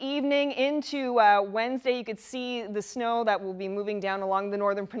Tuesday evening into Wednesday, you could see the snow that will be moving down along the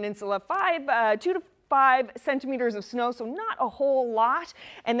northern peninsula, 2 to 5 centimeters of snow, so not a whole lot.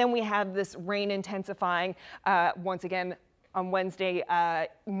 And then we have this rain intensifying once again on Wednesday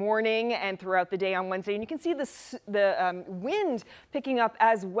morning and throughout the day on Wednesday. And you can see the wind picking up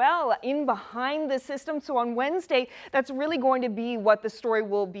as well in behind the system. So on Wednesday, that's really going to be what the story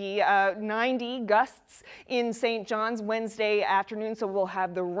will be. 90 gusts in St. John's Wednesday afternoon. So we'll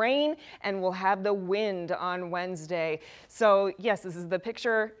have the rain and we'll have the wind on Wednesday. So yes, this is the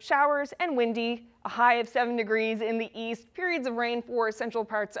picture. Showers and windy. A high of 7 degrees in the east, periods of rain for central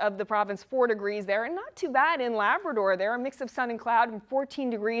parts of the province, 4 degrees there, and not too bad in Labrador there, a mix of sun and cloud, and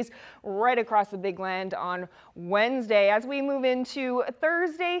 14 degrees right across the big land on Wednesday. As we move into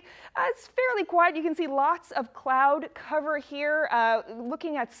Thursday, it's fairly quiet. You can see lots of cloud cover here,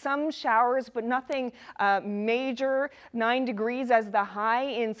 looking at some showers, but nothing major. 9 degrees as the high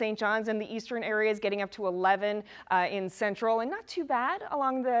in St. John's and the eastern areas, getting up to 11 in central, and not too bad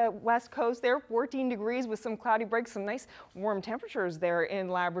along the west coast there, 14 degrees with some cloudy breaks, some nice warm temperatures there in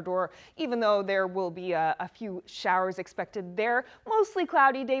Labrador, even though there will be a few showers expected there. Mostly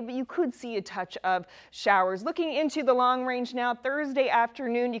cloudy day, but you could see a touch of showers. Looking into the long range now, Thursday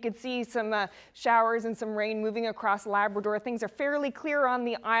afternoon, you could see some showers and some rain moving across Labrador. Things are fairly clear on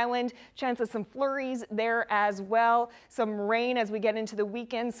the island. Chance of some flurries there as well. Some rain as we get into the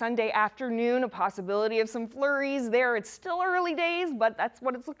weekend. Sunday afternoon, a possibility of some flurries there. It's still early days, but that's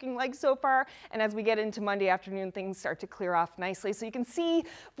what it's looking like so far. And as we get into Monday afternoon, things start to clear off nicely. So you can see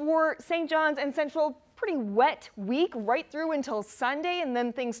for St. John's and Central, pretty wet week right through until Sunday, and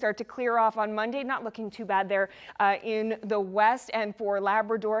then things start to clear off on Monday. Not looking too bad there in the west. And for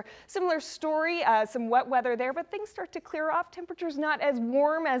Labrador, similar story, some wet weather there, but things start to clear off. Temperatures not as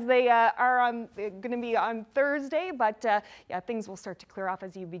warm as they are going to be on Thursday, but yeah, things will start to clear off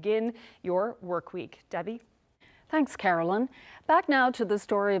as you begin your work week. Debbie? Thanks, Carolyn. Back now to the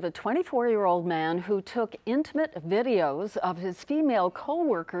story of a 24-year-old man who took intimate videos of his female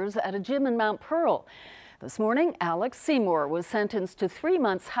co-workers at a gym in Mount Pearl. This morning, Alex Seymour was sentenced to 3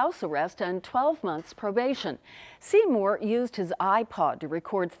 months house arrest and 12 months probation. Seymour used his iPod to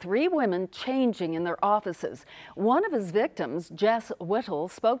record 3 women changing in their offices. One of his victims, Jess Whittle,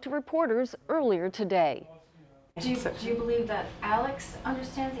 spoke to reporters earlier today. Do you believe that Alex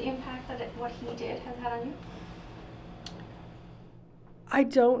understands the impact that what he did has had on you? I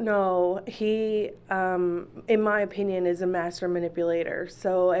don't know. He, in my opinion, is a master manipulator.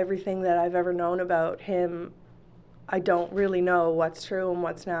 So everything that I've ever known about him, I don't really know what's true and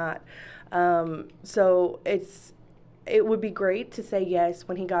what's not. So it would be great to say yes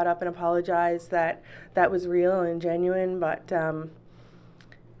when he got up and apologized that that was real and genuine, but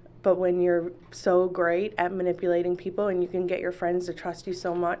when you're so great at manipulating people and you can get your friends to trust you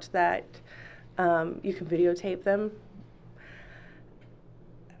so much that you can videotape them,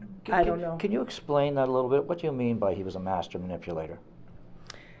 I don't know. Can you explain that a little bit? What do you mean by he was a master manipulator?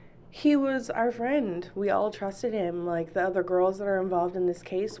 He was our friend. We all trusted him. Like the other girls that are involved in this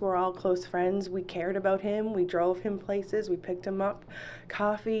case, we're all close friends. We cared about him. We drove him places. We picked him up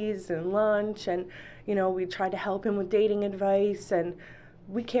coffees and lunch, and we tried to help him with dating advice, and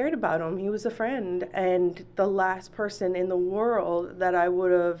we cared about him. He was a friend, and the last person in the world that I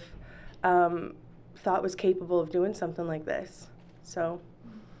would have thought was capable of doing something like this. So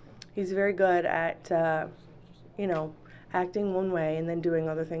he's very good at, you know, acting one way and then doing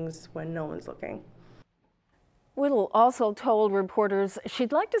other things when no one's looking. Whittle also told reporters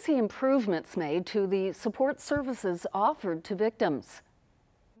she'd like to see improvements made to the support services offered to victims.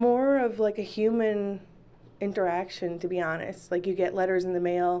 More of like a human interaction, to be honest. Like, you get letters in the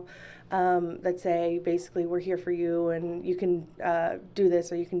mail that say basically we're here for you and you can do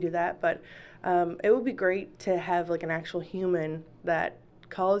this or you can do that, but it would be great to have like an actual human that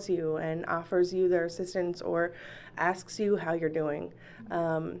calls you and offers you their assistance or asks you how you're doing.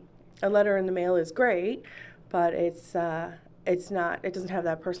 A letter in the mail is great, but it doesn't have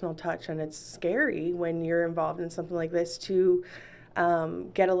that personal touch, and it's scary when you're involved in something like this to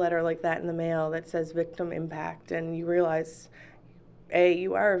get a letter like that in the mail that says victim impact, and you realize, A,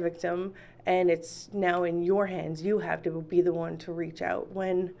 you are a victim, and it's now in your hands. You have to be the one to reach out,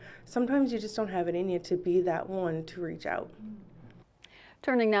 when sometimes you just don't have it in you to be that one to reach out.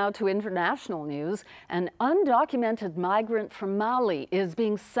 Turning now to international news, an undocumented migrant from Mali is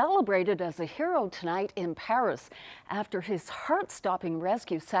being celebrated as a hero tonight in Paris after his heart-stopping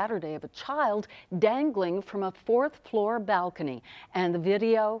rescue Saturday of a child dangling from a fourth-floor balcony. And the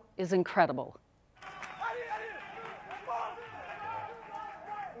video is incredible.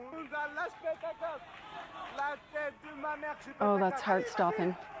 Oh, that's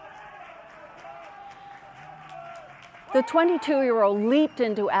heart-stopping. The 22-year-old leaped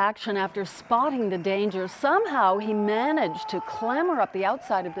into action after spotting the danger. Somehow he managed to clamber up the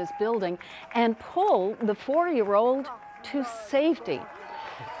outside of this building and pull the 4-year-old to safety.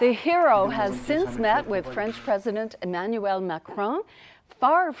 The hero has since met with French President Emmanuel Macron.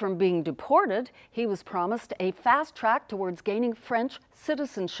 Far from being deported, he was promised a fast track towards gaining French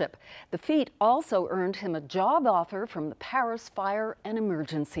citizenship. The feat also earned him a job offer from the Paris Fire and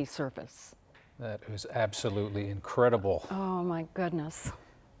Emergency Service. That was absolutely incredible. Oh my goodness.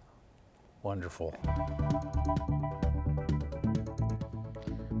 Wonderful.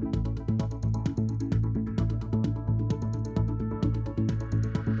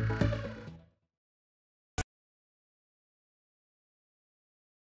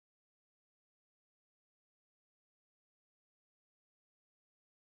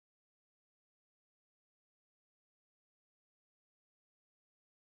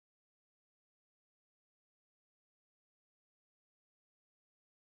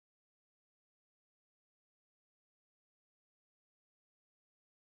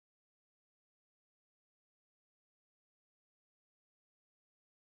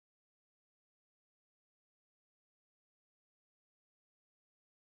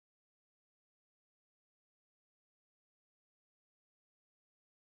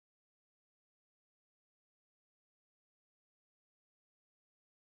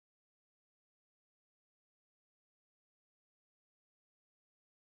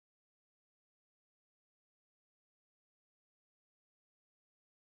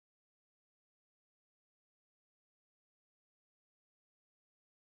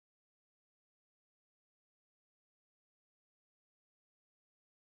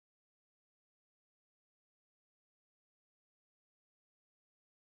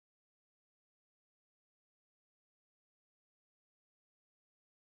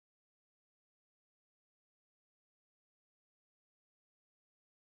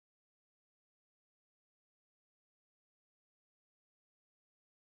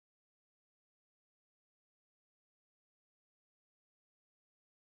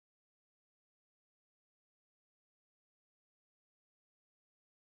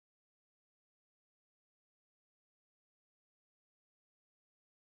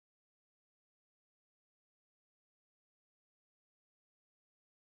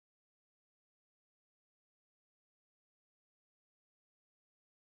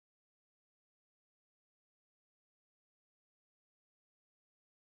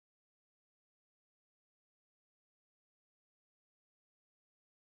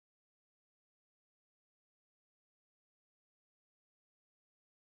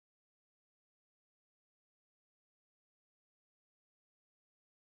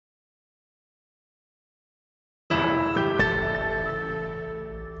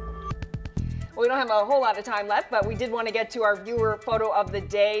 We don't have a whole lot of time left, but we did want to get to our viewer photo of the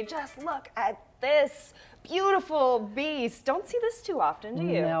day. Just look at this. beautiful beast. Don't see this too often, do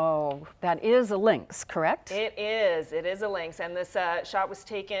you? No, that is a lynx, correct? It is a lynx, and this shot was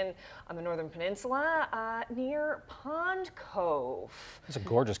taken on the Northern Peninsula near Pond Cove. It's a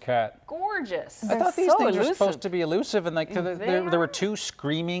gorgeous cat. Gorgeous. I thought these things were supposed to be elusive, and like there were two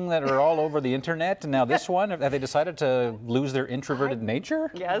screaming that are all over the internet, and now this one, have they decided to lose their introverted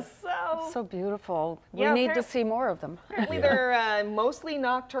nature? Yes, so. So beautiful. Yeah, we need to see more of them. Apparently they're mostly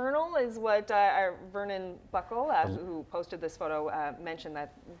nocturnal, is what Vernon Buckle, who posted this photo, mentioned,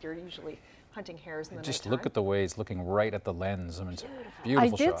 that you're usually hunting hares in the Just nighttime. look at the way it's looking right at the lens. I mean, it's a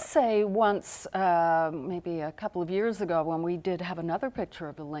beautiful I did shot. say once, maybe a couple of years ago, when we did have another picture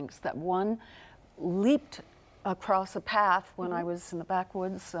of the lynx, that one leaped across a path when I was in the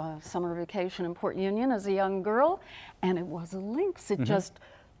backwoods, summer vacation in Port Union as a young girl, and it was a lynx. It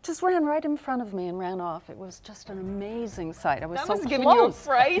just ran right in front of me and ran off. It was just an amazing sight. I was That so must close. have given you a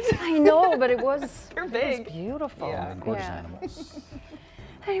fright. I know, but it was, They're big. It was beautiful. Yeah, gorgeous animals.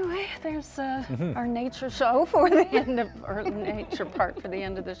 Anyway, there's our nature show for the end of, or nature part for the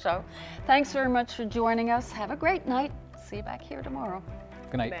end of the show. Thanks very much for joining us. Have a great night. See you back here tomorrow.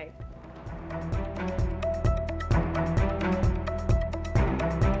 Good night. Good night.